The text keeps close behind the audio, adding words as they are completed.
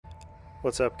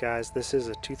What's up, guys? This is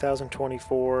a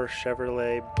 2024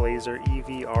 Chevrolet Blazer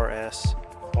EV RS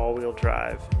all-wheel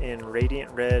drive in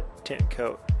radiant red tint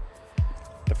coat.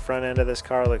 The front end of this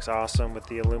car looks awesome with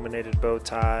the illuminated bow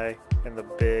tie and the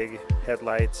big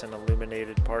headlights and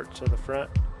illuminated parts of the front.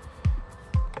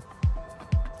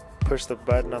 Push the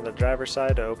button on the driver's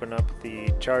side to open up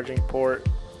the charging port.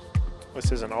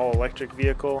 This is an all-electric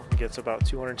vehicle. It gets about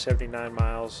 279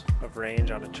 miles of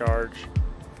range on a charge.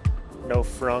 No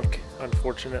frunk,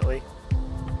 unfortunately.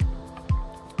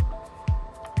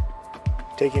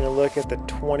 Taking a look at the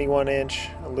 21-inch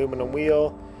aluminum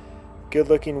wheel. Good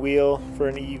looking wheel for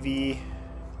an EV.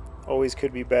 Always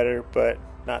could be better, but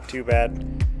not too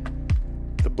bad.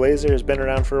 The Blazer has been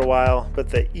around for a while, but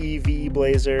the EV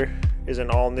Blazer is an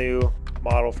all-new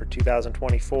model for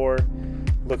 2024.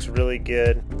 Looks really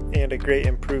good and a great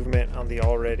improvement on the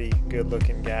already good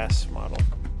looking gas model.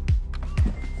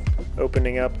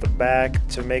 Opening up the back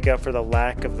to make up for the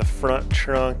lack of the front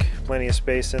trunk, plenty of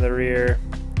space in the rear.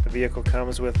 The vehicle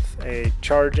comes with a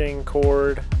charging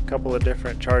cord, a couple of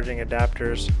different charging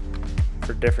adapters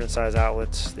for different size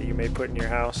outlets that you may put in your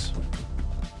house.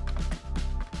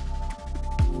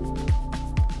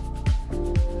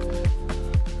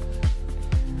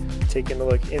 Taking a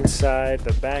look inside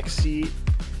the back seat,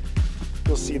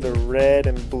 you'll see the red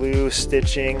and blue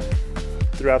stitching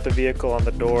throughout the vehicle on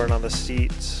the door and on the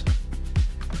seats.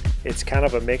 It's kind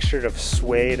of a mixture of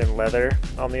suede and leather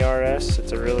on the RS.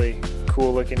 It's a really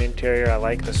cool looking interior. I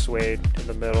like the suede in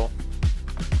the middle.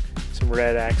 Some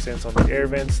red accents on the air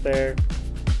vents there,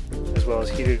 as well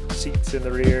as heated seats in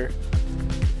the rear.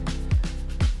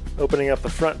 Opening up the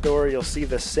front door, you'll see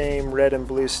the same red and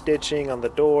blue stitching on the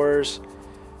doors,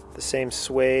 the same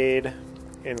suede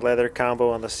and leather combo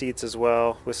on the seats as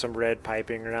well, with some red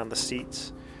piping around the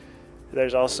seats.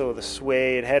 There's also the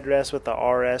suede headrest with the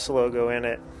RS logo in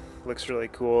it. Looks really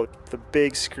cool. The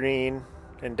big screen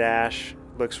and dash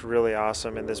looks really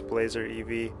awesome in this Blazer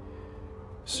EV.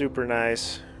 Super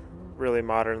nice, really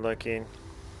modern looking.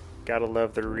 Gotta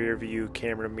love the rear view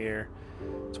camera mirror.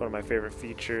 It's one of my favorite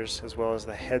features, as well as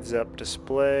the heads-up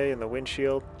display and the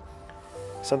windshield.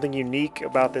 Something unique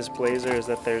about this Blazer is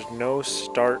that there's no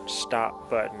start-stop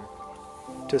button.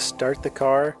 To start the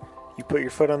car, you put your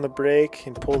foot on the brake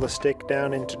and pull the stick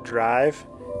down into drive.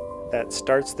 That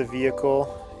starts the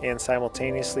vehicle and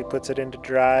simultaneously puts it into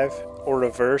drive or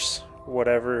reverse,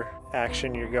 whatever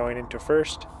action you're going into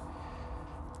first.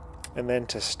 And then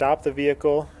to stop the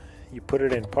vehicle, you put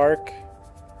it in park,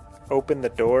 open the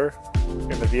door,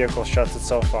 and the vehicle shuts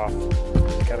itself off.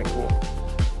 Kind of cool.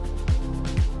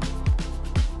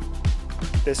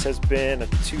 This has been a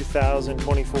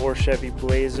 2024 Chevy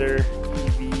Blazer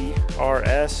EV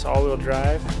RS all-wheel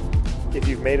drive. If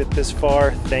you've made it this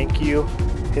far, thank you.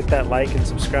 Hit that like and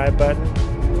subscribe button,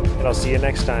 and I'll see you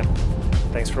next time.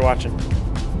 Thanks for watching.